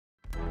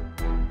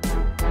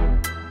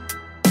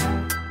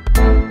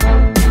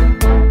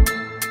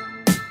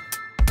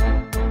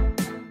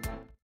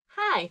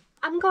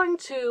I'm going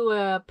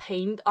to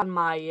paint on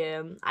my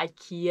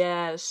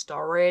Ikea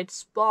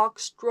storage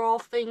box drawer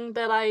thing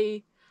that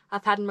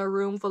I've had in my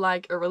room for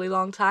like a really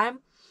long time.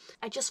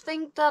 I just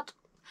think that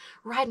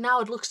right now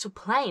it looks too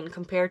plain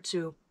compared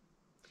to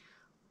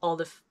all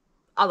the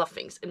other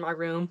things in my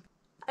room.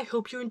 I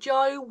hope you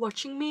enjoy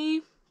watching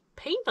me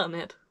paint on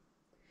it.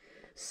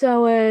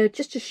 So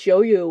just to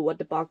show you what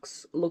the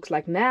box looks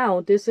like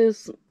now, this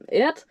is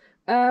it.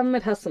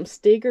 It has some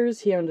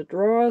stickers here in the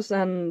drawers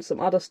and some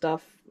other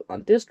stuff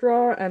on this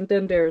drawer, and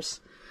then there's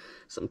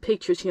some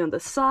pictures here on the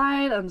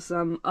side and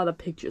some other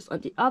pictures on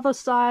the other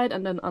side,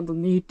 and then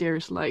underneath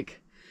there's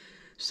like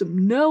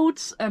some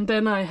notes, and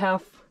then I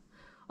have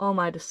all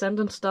my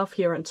descendant stuff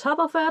here on top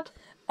of it.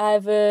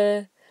 I've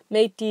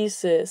made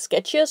these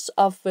sketches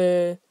of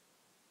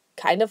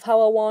kind of how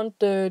I want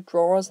the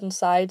drawers and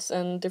sides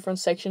and different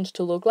sections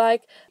to look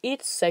like.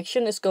 Each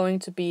section is going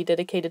to be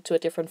dedicated to a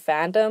different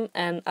fandom,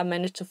 and I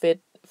managed to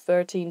fit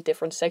 13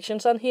 different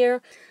sections on here.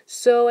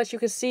 So as you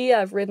can see,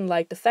 I've written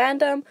like the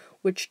fandom,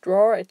 which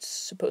drawer it's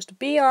supposed to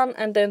be on,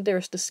 and then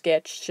there's the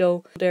sketch.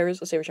 So there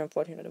is a series of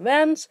 1400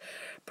 events,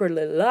 Pretty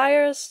Little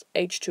Liars,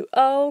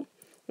 H2O,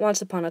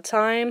 Once Upon a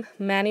Time,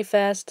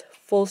 Manifest,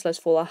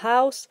 Full/Fuller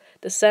House,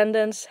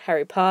 Descendants,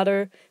 Harry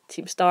Potter,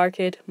 Team Star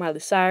Kid, Miley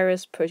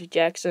Cyrus, Percy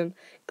Jackson,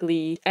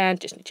 Glee, and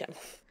Disney Channel.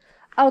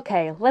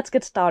 Okay, let's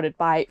get started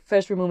by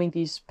first removing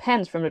these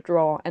pens from the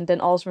drawer and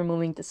then also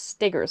removing the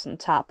stickers on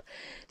top.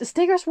 The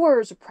stickers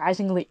were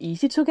surprisingly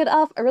easy to get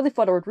off. I really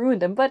thought I would ruin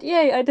them, but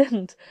yay, I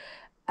didn't.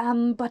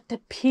 But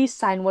the peace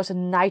sign was a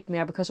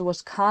nightmare because it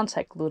was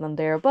contact glued on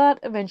there, but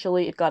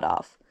eventually it got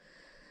off.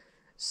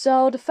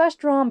 So the first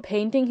draw I'm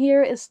painting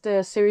here is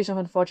the Series of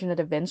Unfortunate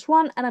Events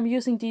one, and I'm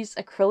using these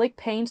acrylic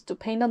paints to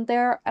paint on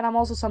there, and I'm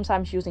also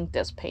sometimes using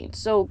this paint,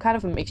 so kind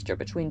of a mixture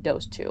between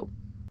those two.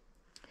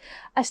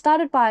 I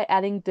started by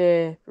adding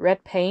the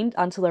red paint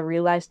until I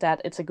realized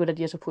that it's a good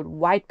idea to put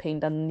white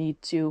paint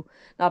underneath to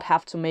not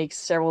have to make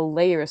several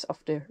layers of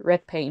the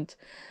red paint.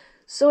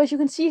 So as you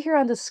can see here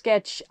on the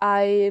sketch,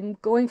 I'm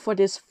going for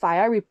this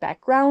fiery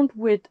background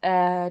with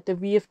the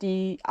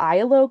VFD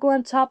eye logo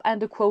on top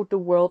and the quote, "The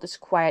world is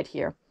quiet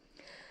here."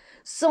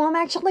 So I'm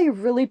actually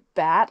really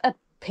bad at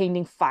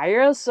painting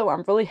fire, so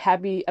I'm really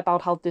happy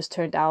about how this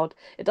turned out.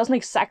 It doesn't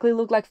exactly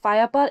look like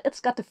fire, but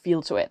it's got the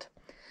feel to it.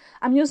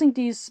 I'm using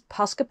these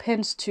Posca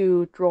pens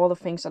to draw the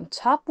things on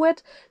top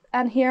with,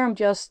 and here I'm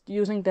just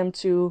using them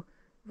to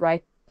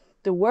write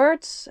the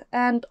words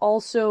and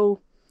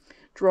also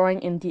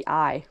drawing in the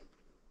eye.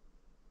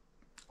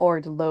 Or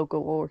the logo,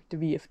 or the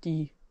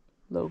VFD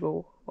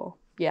logo, or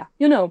yeah,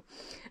 you know.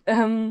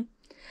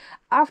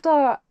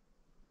 After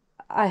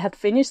I had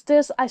finished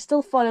this, I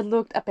still thought it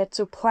looked a bit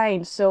too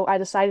plain, so I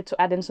decided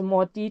to add in some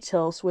more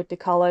details with the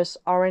colors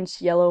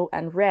orange, yellow,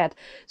 and red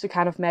to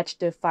kind of match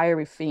the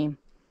fiery theme.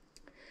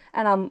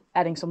 And I'm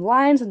adding some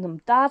lines and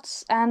some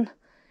dots, and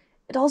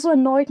it also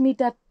annoyed me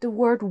that the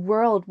word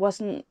world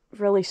wasn't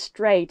really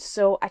straight,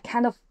 so I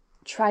kind of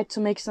tried to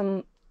make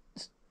some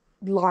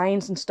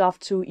lines and stuff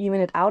to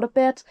even it out a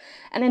bit,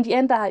 and in the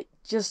end I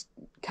just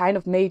kind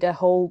of made a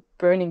whole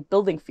burning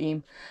building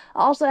theme.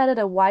 I also added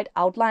a white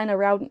outline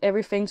around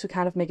everything to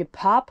kind of make it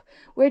pop,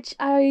 which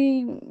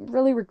I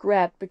really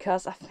regret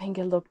because I think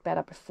it looked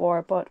better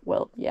before, but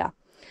well, yeah.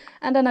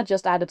 And then I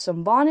just added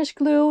some varnish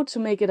glue to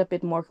make it a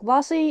bit more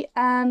glossy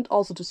and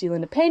also to seal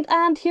in the paint,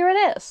 and here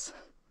it is.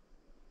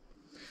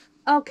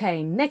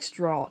 Okay, next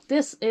draw.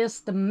 This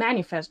is the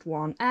Manifest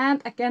one,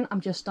 and again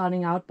I'm just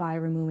starting out by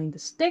removing the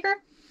sticker.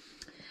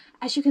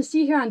 As you can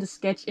see here on the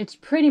sketch, it's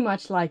pretty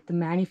much like the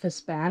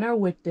Manifest banner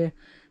with the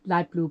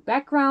light blue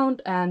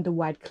background and the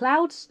white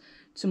clouds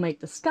to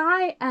make the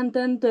sky, and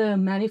then the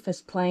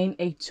Manifest plane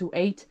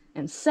 828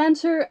 in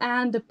center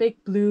and the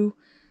big blue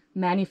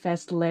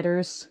Manifest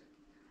letters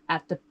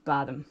at the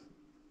bottom.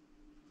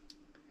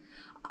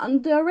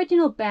 On the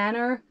original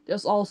banner,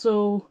 there's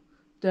also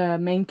the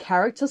main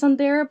characters on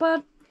there,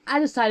 but I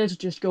decided to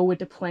just go with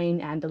the plane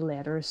and the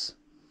letters.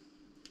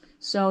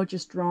 So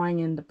just drawing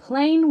in the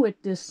plane with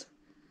this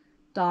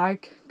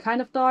kind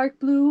of dark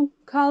blue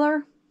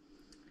color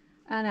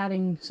and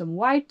adding some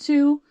white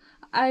too.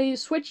 I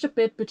switched a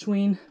bit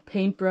between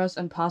paintbrush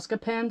and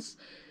Posca pens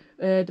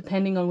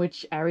depending on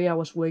which area I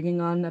was working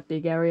on, a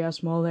big area, a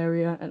small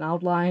area, an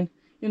outline,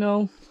 you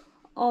know,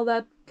 all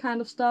that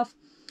kind of stuff.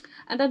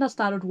 And then I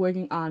started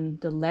working on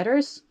the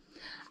letters.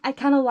 I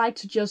kind of like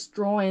to just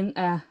draw in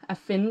a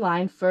thin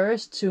line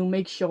first to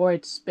make sure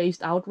it's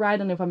spaced out right,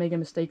 and if I make a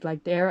mistake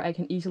like there, I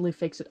can easily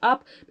fix it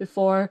up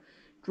before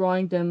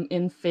drawing them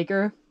in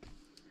figure,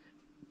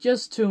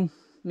 just to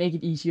make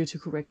it easier to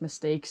correct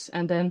mistakes,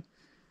 and then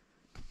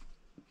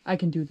I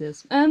can do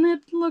this, and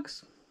it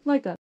looks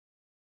like that.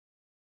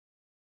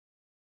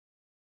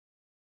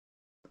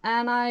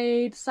 And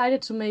I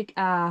decided to make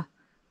a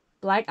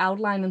black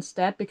outline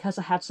instead because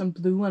I had some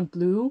blue on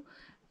blue,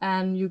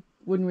 and you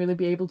wouldn't really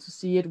be able to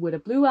see it with a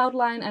blue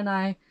outline, and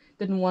I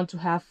didn't want to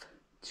have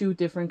two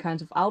different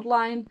kinds of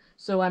outline,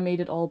 so I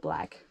made it all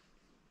black.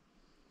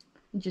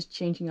 I'm just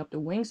changing up the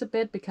wings a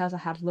bit because I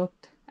had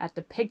looked at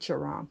the picture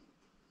wrong.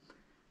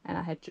 and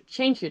I had to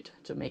change it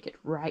to make it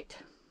right.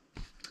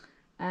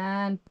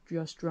 And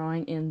just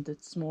drawing in the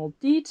small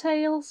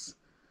details.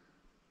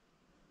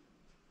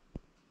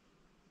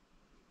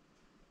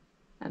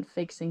 And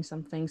fixing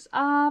some things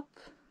up.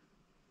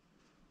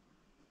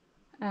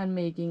 And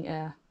making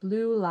a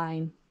blue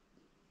line.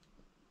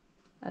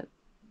 A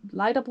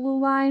lighter blue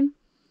line.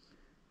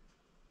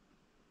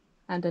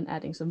 And then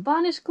adding some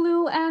varnish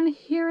glue, and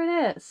here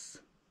it is.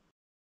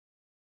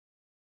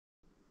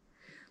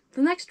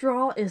 The next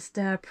draw is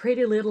the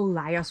Pretty Little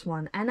Liars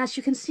one, and as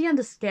you can see on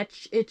the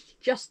sketch, it's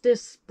just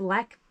this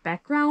black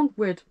background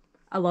with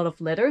a lot of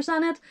letters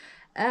on it.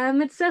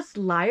 It says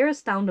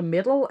liars down the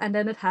middle, and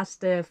then it has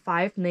the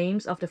 5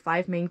 names of the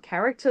 5 main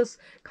characters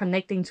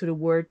connecting to the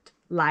word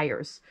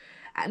liars.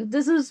 And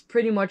this is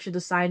pretty much a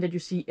design that you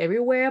see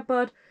everywhere,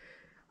 but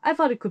I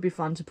thought it could be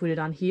fun to put it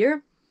on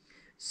here.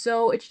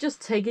 So it's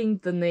just taking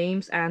the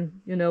names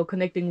and, you know,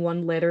 connecting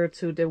one letter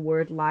to the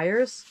word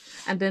liars.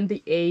 And then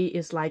the A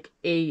is like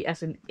A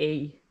as in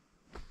A.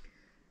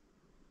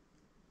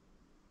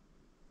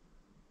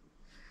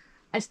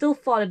 I still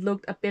thought it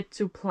looked a bit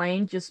too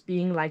plain just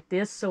being like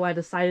this, so I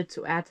decided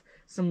to add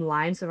some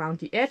lines around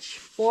the edge.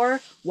 4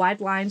 white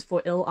lines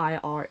for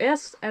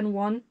L-I-R-S and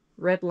 1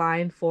 red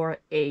line for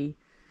A.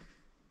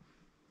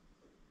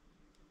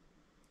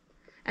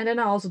 And then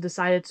I also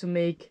decided to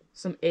make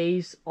some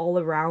A's all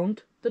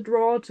around the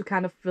drawer to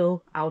kind of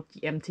fill out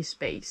the empty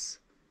space.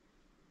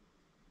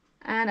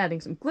 And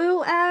adding some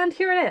glue, and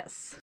here it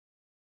is.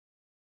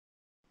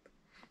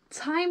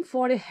 Time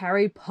for the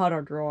Harry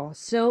Potter drawer.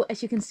 So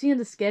as you can see in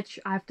the sketch,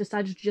 I've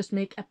decided to just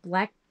make a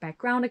black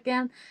background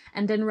again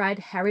and then write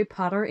Harry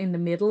Potter in the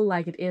middle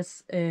like it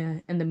is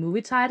in the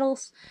movie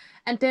titles,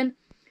 and then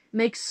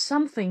make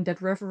something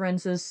that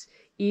references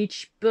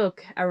each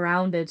book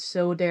around it.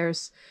 So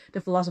there's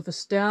the Philosopher's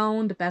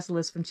Stone, the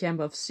Basilisk from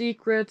Chamber of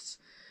Secrets,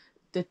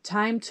 the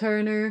Time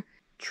Turner,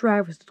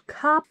 Travis the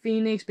Cop,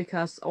 Phoenix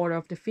because Order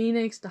of the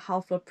Phoenix, the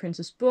Half-Blood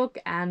Prince's book,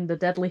 and the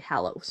Deathly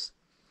Hallows.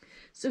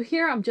 So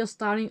here I'm just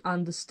starting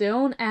on the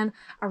stone, and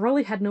I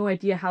really had no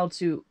idea how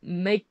to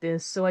make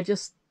this, so I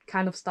just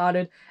kind of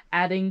started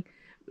adding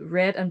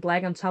red and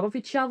black on top of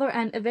each other,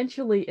 and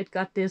eventually it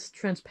got this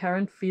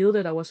transparent feel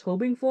that I was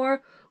hoping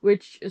for,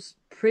 which is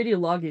pretty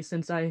lucky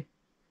since I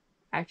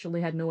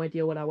actually had no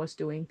idea what I was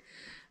doing.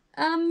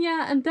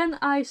 Yeah, and then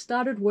I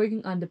started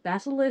working on the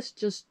basilisk,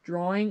 just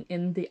drawing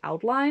in the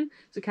outline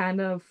to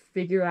kind of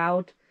figure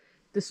out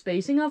the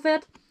spacing of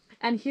it.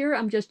 And here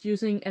I'm just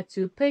using a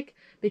toothpick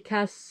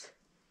because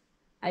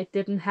I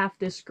didn't have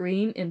this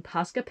green in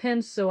Posca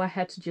pens, so I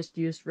had to just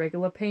use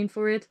regular paint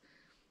for it.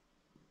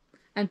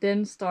 And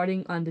then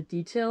starting on the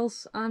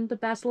details on the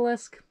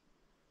basilisk.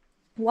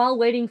 While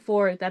waiting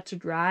for that to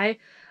dry,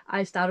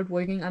 I started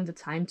working on the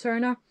Time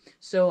Turner,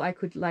 so I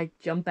could like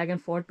jump back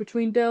and forth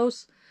between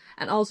those.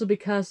 And also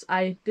because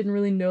I didn't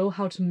really know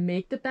how to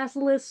make the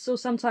basilisk, so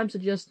sometimes I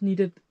just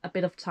needed a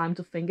bit of time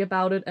to think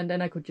about it, and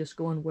then I could just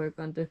go and work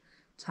on the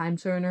Time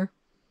Turner.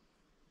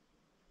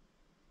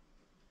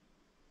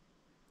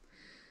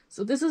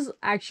 So this is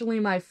actually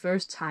my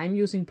first time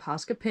using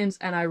Posca pens,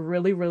 and I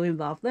really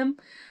love them.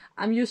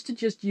 I'm used to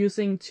just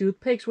using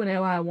toothpicks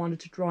whenever I wanted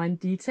to draw in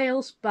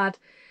details, but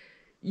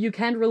you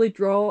can't really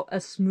draw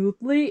as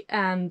smoothly,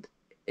 and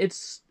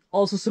it's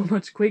also so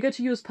much quicker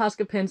to use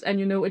Posca pens, and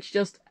you know, it's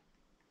just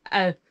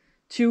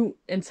two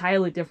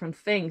entirely different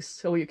things,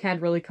 so you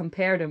can't really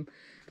compare them.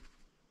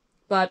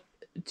 But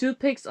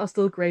toothpicks are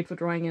still great for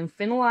drawing in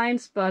thin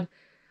lines, but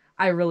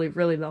I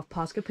really love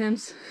Posca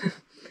pens.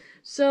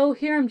 So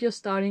here I'm just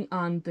starting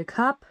on the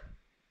cup,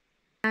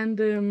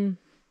 and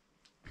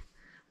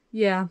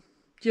yeah,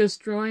 just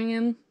drawing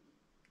in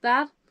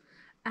that.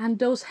 And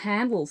those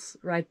handles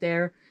right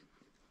there,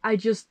 I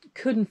just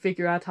couldn't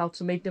figure out how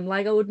to make them.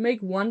 Like, I would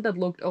make one that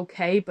looked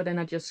okay, but then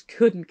I just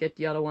couldn't get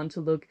the other one to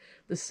look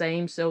the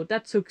same. So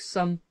that took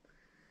some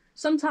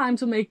time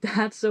to make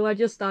that. So I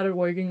just started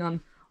working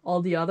on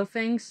all the other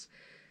things.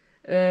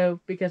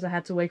 Because I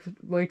had to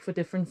wait for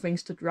different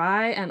things to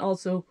dry, and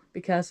also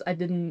because I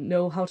didn't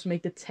know how to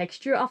make the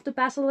texture of the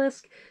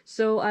basilisk.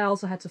 So I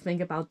also had to think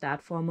about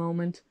that for a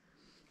moment.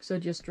 So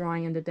just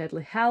drawing in the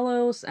Deathly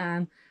Hallows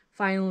and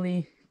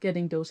finally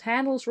getting those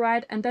handles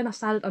right. And then I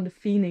started on the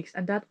Phoenix,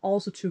 and that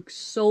also took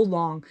so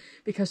long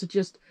because it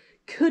just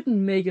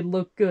couldn't make it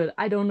look good.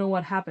 I don't know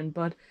what happened,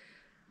 but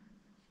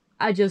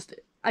I just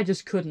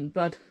couldn't.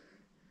 But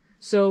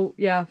so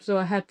yeah, so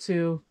I had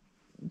to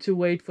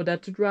wait for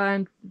that to dry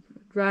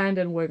and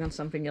then work on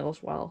something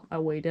else while I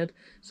waited.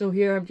 So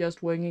here I'm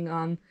just working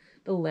on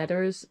the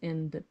letters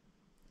in the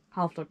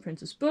Half-Blood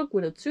Prince's book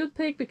with a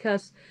toothpick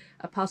because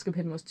a Posca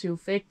pen was too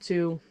thick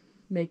to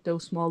make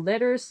those small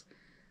letters.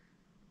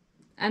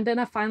 And then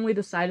I finally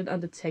decided on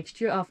the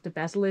texture of the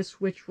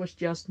basilisk, which was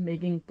just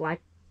making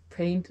black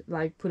paint,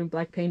 like putting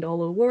black paint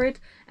all over it.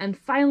 And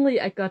finally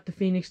I got the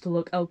Phoenix to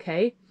look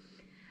okay.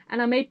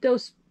 And I made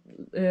those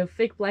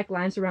thick black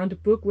lines around the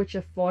book, which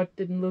I thought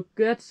didn't look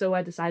good, so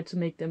I decided to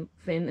make them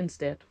thin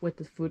instead with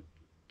the foot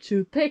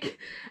toothpick.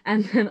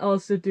 And then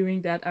also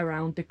doing that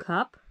around the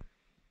cup,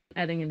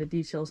 adding in the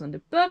details on the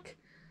book.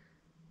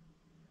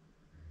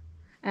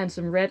 and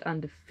some red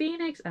on the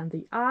phoenix and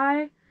the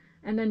eye,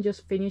 and then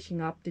just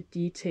finishing up the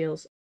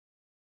details.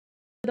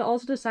 I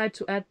also decided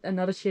to add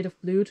another shade of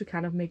blue to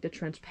kind of make the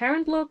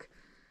transparent look,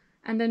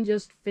 and then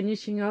just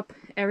finishing up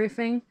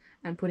everything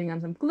and putting on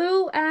some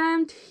glue,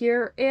 and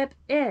here it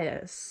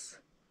is.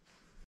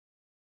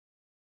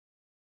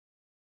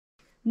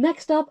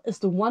 Next up is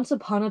the Once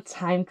Upon a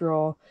Time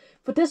drawer.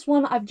 For this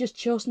one, I've just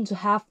chosen to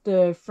have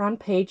the front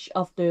page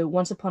of the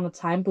Once Upon a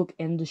Time book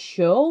in the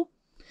show.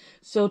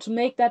 So to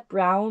make that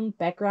brown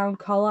background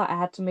color, I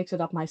had to mix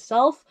it up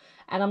myself,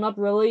 and I'm not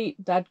really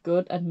that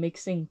good at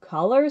mixing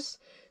colors.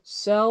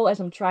 So as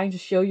I'm trying to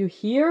show you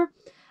here,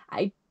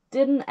 I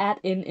didn't add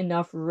in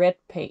enough red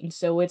paint,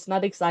 so it's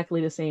not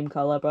exactly the same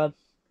color, but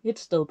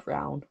it's still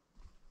brown.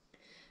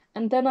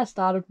 And then I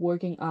started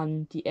working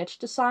on the edge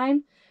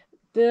design.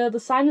 The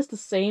design is the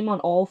same on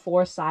all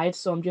 4 sides,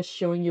 so I'm just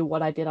showing you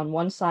what I did on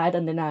one side,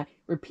 and then I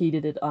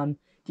repeated it on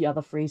the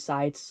other 3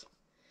 sides.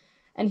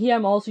 And here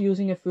I'm also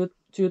using a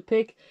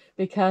toothpick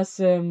because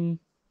the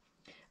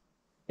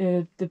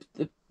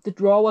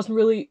drawer wasn't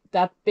really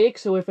that big,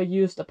 so if I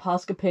used a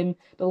Posca pin,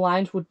 the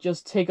lines would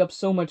just take up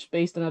so much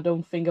space that I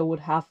don't think I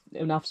would have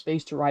enough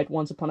space to write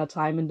Once Upon a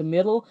Time in the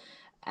middle,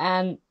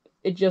 and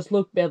it just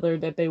looked better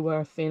that they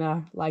were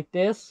thinner like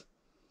this.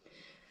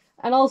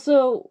 And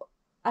also,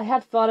 I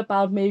had thought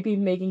about maybe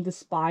making the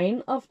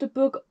spine of the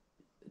book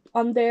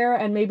on there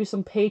and maybe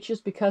some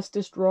pages, because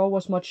this drawer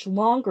was much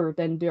longer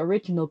than the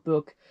original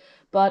book.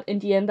 But in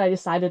the end, I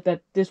decided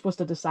that this was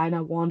the design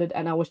I wanted,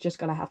 and I was just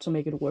gonna have to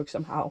make it work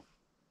somehow.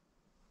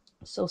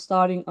 So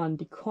starting on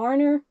the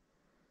corner,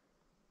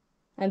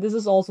 and this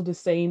is also the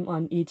same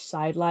on each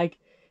side, like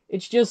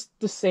it's just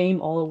the same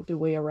all the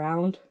way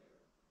around.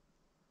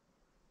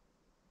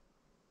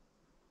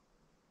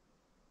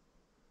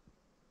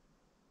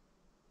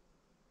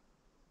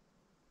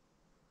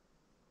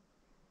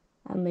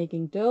 I'm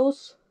making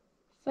those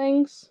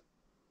things.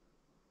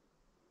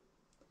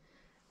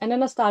 And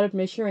then I started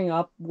measuring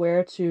up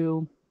where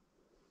to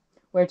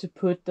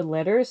put the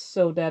letters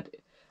so that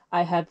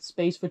I had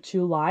space for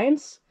 2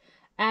 lines.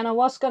 And I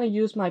was gonna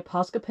use my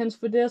Posca pens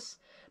for this,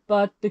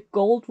 but the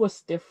gold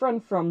was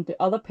different from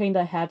the other paint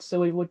I had,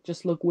 so it would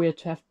just look weird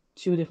to have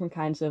 2 different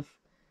kinds of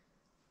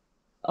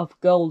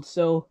gold.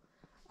 So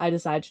I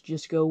decided to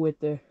just go with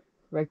the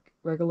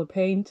regular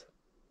paint.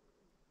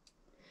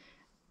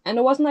 And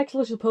there wasn't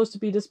actually supposed to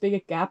be this big a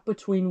gap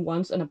between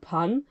once and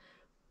upon,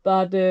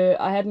 but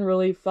I hadn't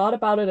really thought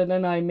about it, and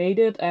then I made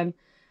it, and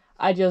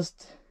I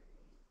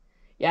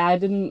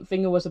didn't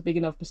think it was a big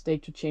enough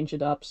mistake to change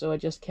it up, so I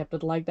just kept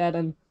it like that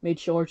and made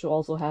sure to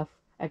also have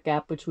a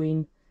gap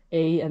between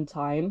A and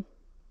time.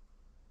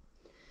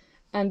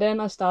 And then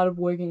I started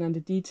working on the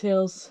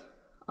details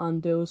on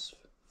those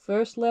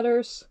first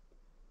letters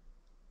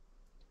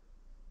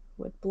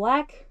with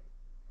black.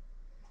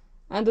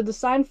 And the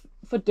design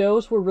for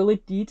those were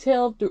really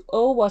detailed. The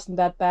O wasn't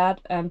that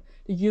bad, and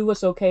the U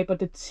was okay, but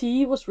the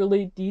T was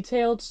really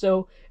detailed,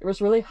 so it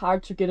was really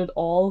hard to get it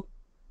all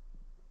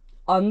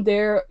on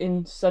there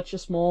in such a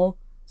small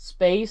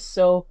space,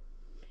 so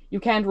you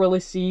can't really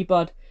see,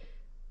 but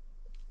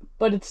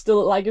it's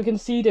still, like, you can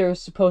see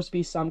there's supposed to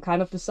be some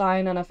kind of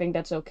design, and I think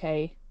that's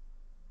okay.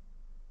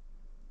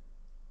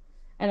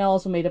 And I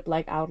also made a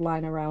black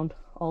outline around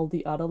all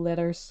the other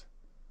letters.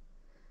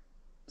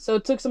 So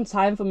it took some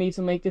time for me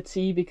to make the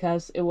T,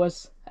 because it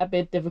was a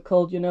bit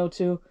difficult, you know,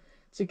 to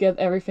get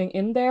everything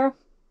in there.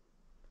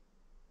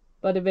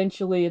 But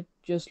eventually it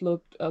just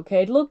looked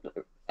okay. It looked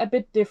a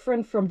bit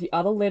different from the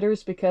other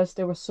letters because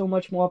there was so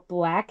much more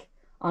black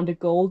on the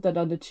gold than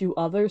on the 2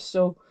 others,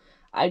 so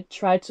I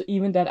tried to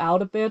even that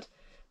out a bit,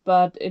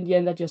 but in the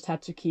end I just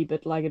had to keep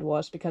it like it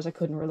was because I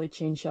couldn't really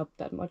change up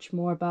that much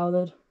more about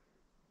it.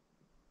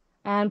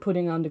 And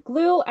putting on the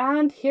glue,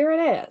 and here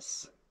it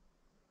is.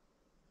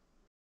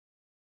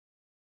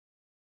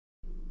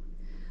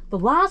 The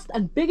last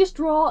and biggest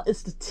drawer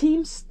is the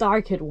Team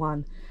Starkid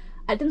one.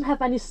 I didn't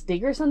have any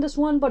stickers on this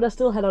one, but I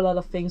still had a lot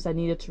of things I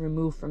needed to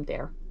remove from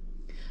there.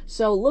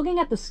 So looking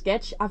at the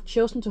sketch, I've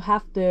chosen to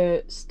have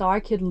the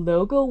Starkid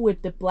logo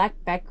with the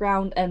black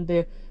background and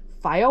the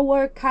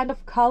firework kind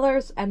of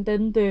colors, and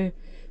then the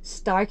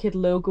Starkid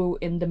logo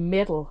in the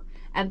middle.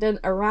 And then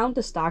around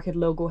the Starkid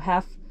logo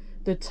have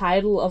the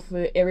title of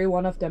every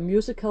one of their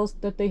musicals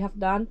that they have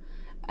done,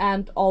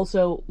 and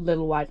also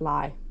Little White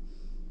Lie.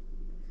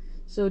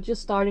 So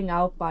just starting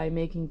out by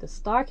making the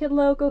Starkid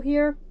logo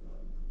here.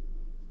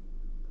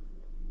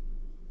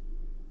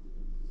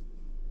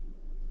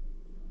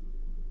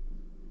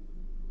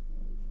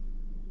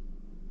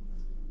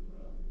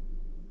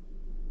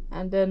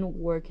 And then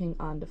working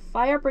on the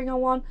Firebringer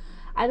one.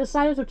 I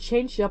decided to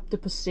change up the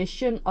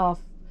position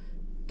of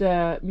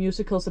the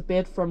musicals a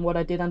bit from what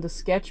I did on the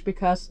sketch,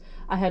 because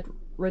I had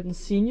written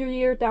senior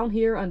year down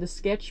here on the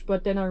sketch,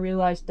 but then I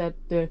realized that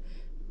the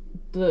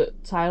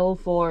title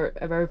for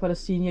A Very Potter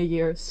Senior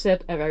Year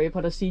said A Very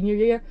Potter Senior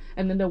Year,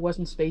 and then there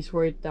wasn't space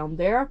for it down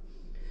there.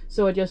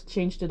 So I just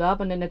changed it up,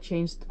 and then I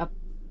changed a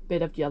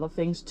bit of the other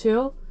things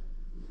too.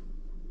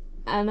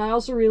 And I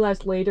also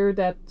realized later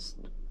that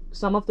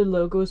some of the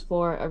logos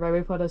for a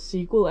Harry Potter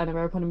sequel and a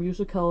Harry Potter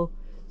musical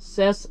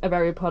says a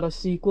Harry Potter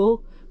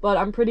sequel, but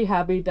I'm pretty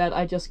happy that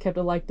I just kept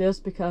it like this,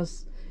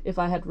 because if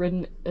I had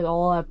written it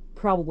all, I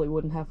probably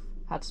wouldn't have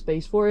had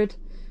space for it,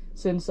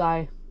 since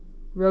I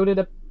wrote it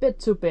a bit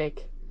too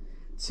big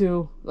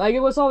to, like, it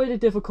was already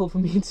difficult for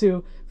me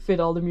to fit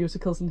all the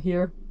musicals in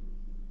here.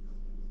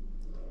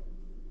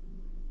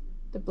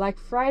 The Black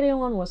Friday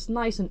one was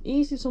nice and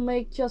easy to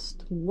make,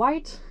 just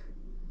white.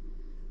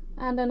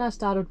 And then I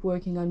started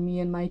working on me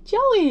and my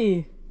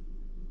jelly!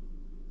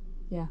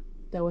 Yeah,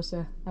 that was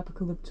a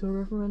Apocalypse Tour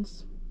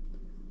reference.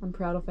 I'm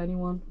proud of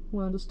anyone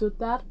who understood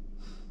that.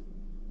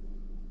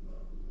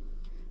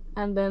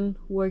 And then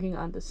working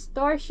on the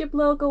Starship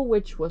logo,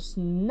 which was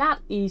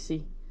not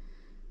easy.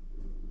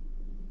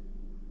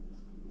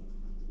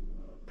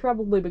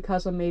 Probably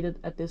because I made it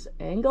at this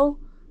angle,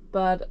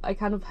 but I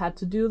kind of had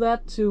to do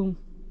that to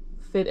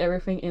fit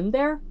everything in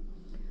there.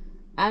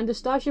 And the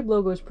Starship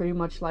logo is pretty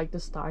much like the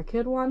Star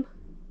Kid one,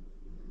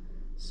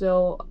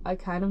 so I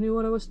kind of knew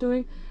what I was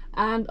doing.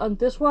 And on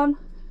this one,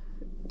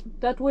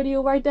 that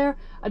video right there,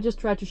 I just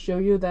tried to show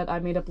you that I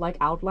made a black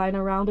outline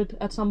around it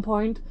at some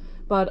point,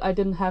 but I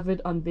didn't have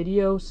it on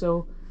video,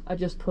 so I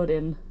just put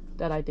in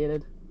that I did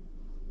it.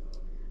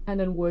 And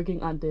then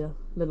working on the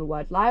Little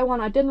White Lie one,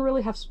 I didn't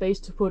really have space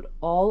to put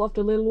all of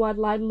the Little White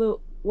Lie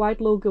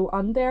white logo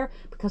on there,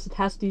 because it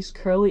has these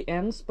curly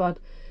ends, but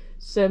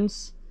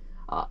since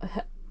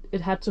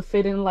it had to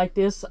fit in like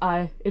this,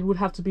 it would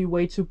have to be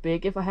way too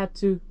big if I had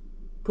to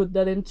put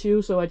that in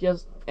too, so I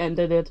just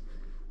ended it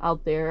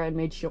out there and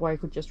made sure I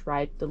could just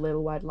write the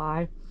Little White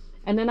Lie.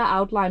 And then I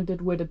outlined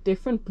it with a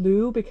different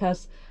blue,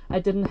 because I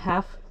didn't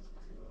have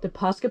the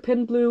Posca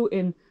Pin blue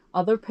in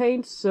other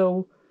paints,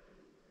 so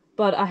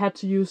but I had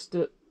to use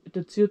the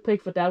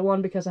toothpick for that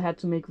one because I had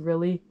to make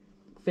really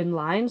thin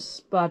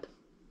lines, but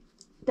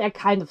they're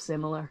kind of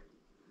similar.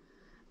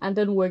 And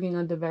then working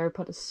on the Harry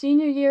Potter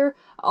senior year,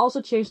 I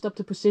also changed up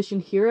the position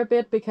here a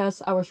bit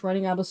because I was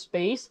running out of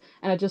space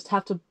and I just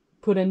have to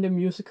put in the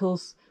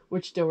musicals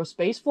which there was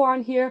space for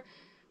on here.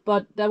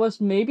 But that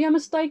was maybe a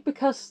mistake,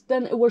 because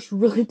then it was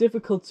really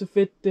difficult to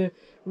fit the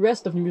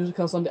rest of the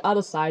musicals on the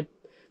other side,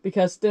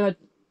 because then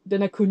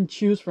I couldn't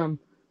choose from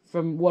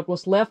what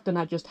was left, and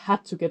I just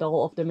had to get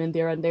all of them in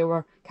there, and they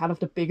were kind of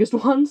the biggest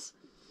ones.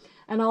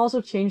 And I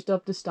also changed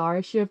up the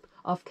Starship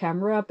off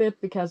camera a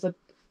bit because I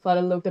thought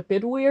it looked a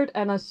bit weird,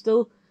 and I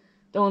still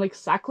don't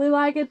exactly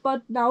like it,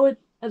 but now it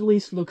at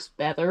least looks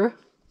better.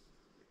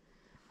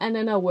 And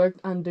then I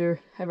worked on the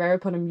Harry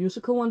Potter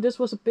musical one. This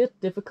was a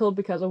bit difficult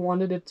because I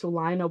wanted it to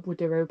line up with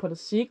the Harry Potter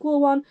sequel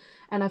one,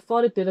 and I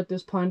thought it did at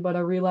this point, but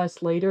I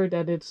realized later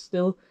that it's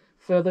still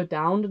further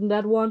down than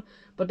that one.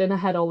 But then I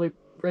had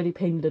already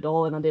painted it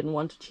all and I didn't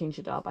want to change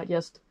it up.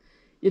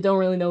 You don't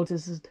really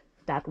notice it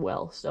that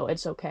well, so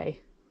it's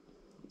okay.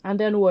 And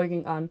then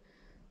working on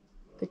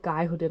the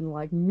guy who didn't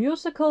like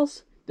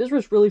musicals. This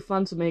was really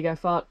fun to make, I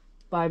thought,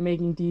 by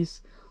making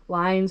these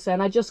lines,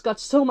 and I just got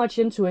so much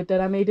into it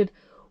that I made it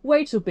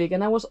way too big,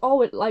 and I was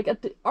always like, I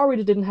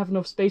already didn't have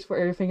enough space for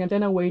everything, and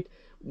then I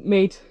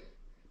made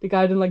the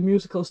guy who didn't like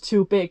musicals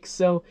too big,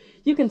 so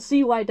you can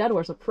see why that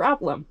was a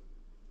problem.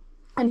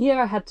 And here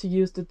I had to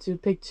use the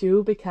toothpick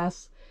too,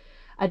 because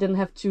I didn't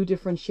have two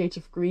different shades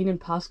of green in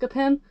Posca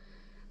Pen,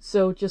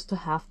 so just to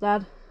have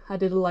that, I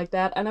did it like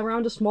that. And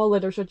around the small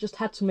letters I just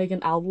had to make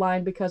an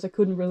outline, because I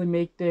couldn't really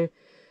make it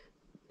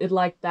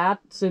like that,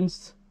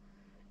 since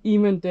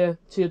even the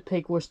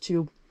toothpick was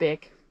too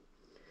big.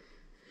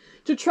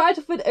 To try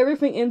to fit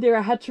everything in there,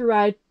 I had to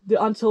write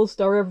the untold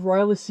story of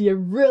Royal Lucia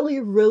really,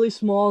 really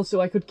small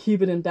so I could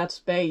keep it in that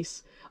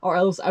space, or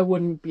else I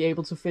wouldn't be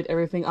able to fit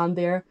everything on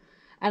there.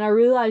 And I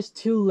realized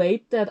too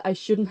late that I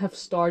shouldn't have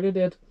started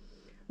it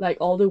like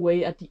all the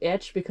way at the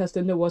edge, because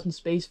then there wasn't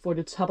space for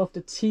the top of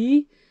the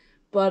T,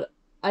 but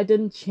I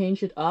didn't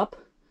change it up,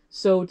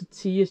 so the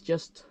T is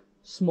just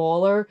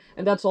smaller,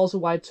 and that's also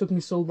why it took me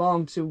so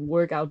long to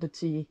work out the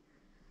T.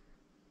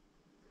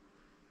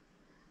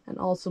 And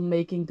also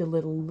making the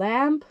little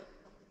lamp.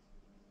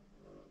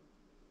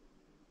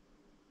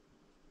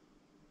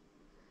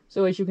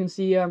 So as you can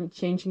see, I'm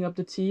changing up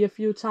the T a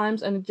few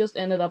times, and it just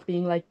ended up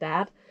being like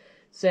that,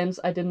 since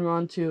I didn't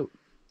want to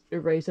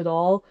erase it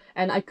all.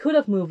 And I could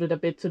have moved it a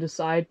bit to the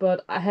side,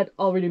 but I had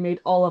already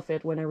made all of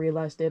it when I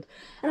realized it.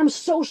 And I'm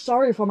so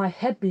sorry for my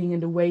head being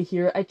in the way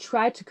here. I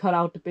tried to cut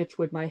out the bits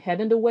with my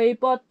head in the way,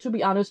 but to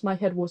be honest, my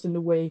head was in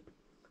the way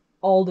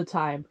all the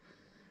time.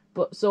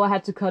 But so I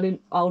had to cut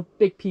out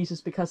big pieces,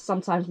 because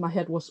sometimes my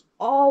head was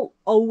all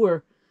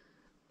over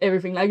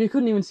everything. Like, you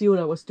couldn't even see what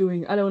I was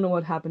doing. I don't know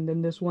what happened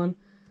in this one.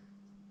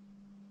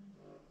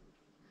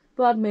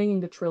 But making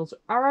the Trails to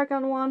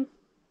Aragon one,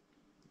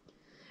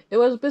 it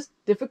was a bit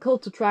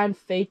difficult to try and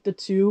fade the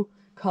two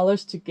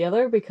colors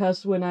together,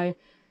 because when I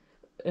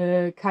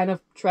kind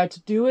of tried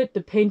to do it,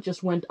 the paint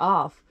just went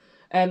off.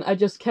 And I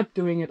just kept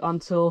doing it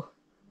until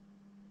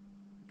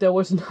there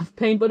was enough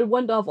paint, but it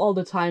went off all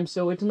the time,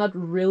 so it's not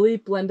really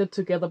blended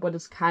together, but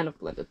it's kind of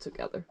blended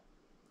together.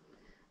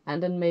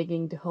 And then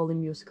making the Holy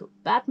Musical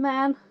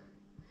Batman.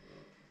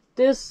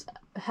 This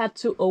had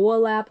to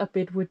overlap a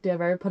bit with the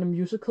Harry Potter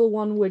musical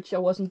one, which I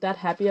wasn't that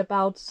happy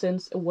about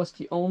since it was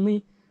the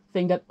only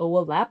thing that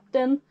overlapped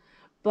then.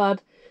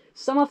 But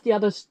some of the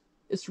others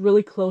is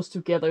really close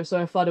together, so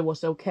I thought it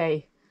was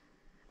okay.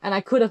 And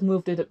I could have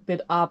moved it a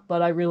bit up,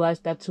 but I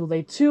realized that too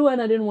late too,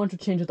 and I didn't want to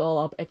change it all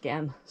up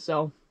again,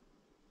 so.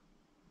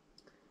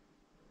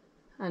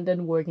 And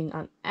then working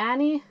on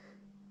Annie,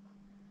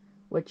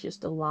 which is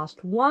the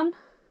last one.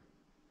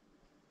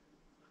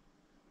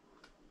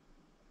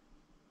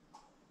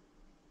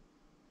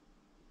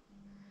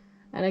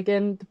 And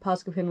again, the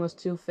Posca pin was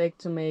too thick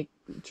to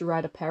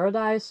write a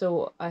paradise,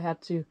 so I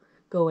had to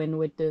go in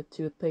with the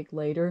toothpick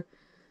later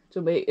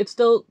to make. It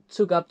still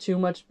took up too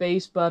much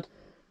space, but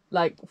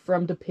like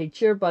from the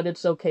picture, but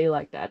it's okay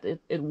like that.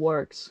 It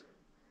works.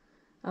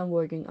 I'm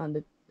working on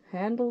the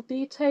handle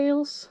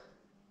details.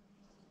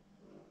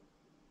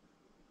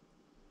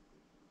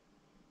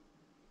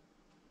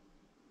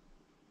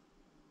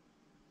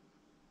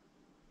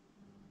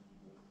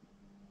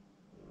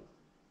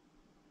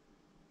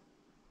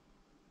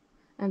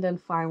 And then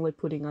finally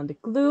putting on the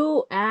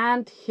glue,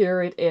 and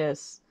here it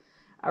is.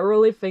 I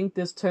really think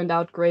this turned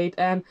out great,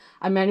 and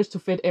I managed to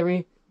fit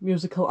every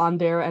musical on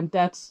there, and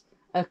that's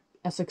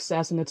a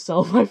success in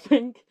itself, I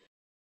think.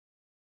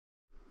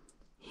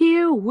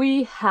 Here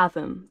we have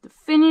them, the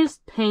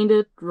finished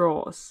painted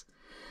drawers.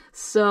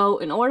 So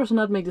in order to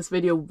not make this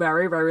video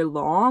very, very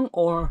long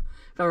or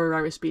very,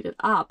 very speeded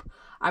up,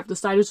 I've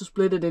decided to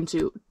split it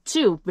into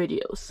 2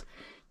 videos.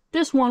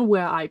 This one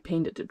where I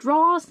painted the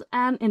drawers,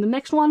 and in the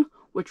next one,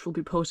 which will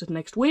be posted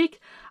next week,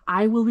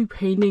 I will be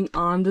painting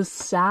on the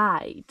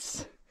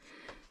sides.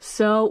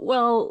 So,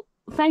 well,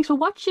 thanks for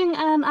watching,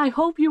 and I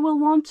hope you will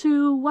want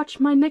to watch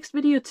my next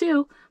video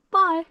too.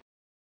 Bye!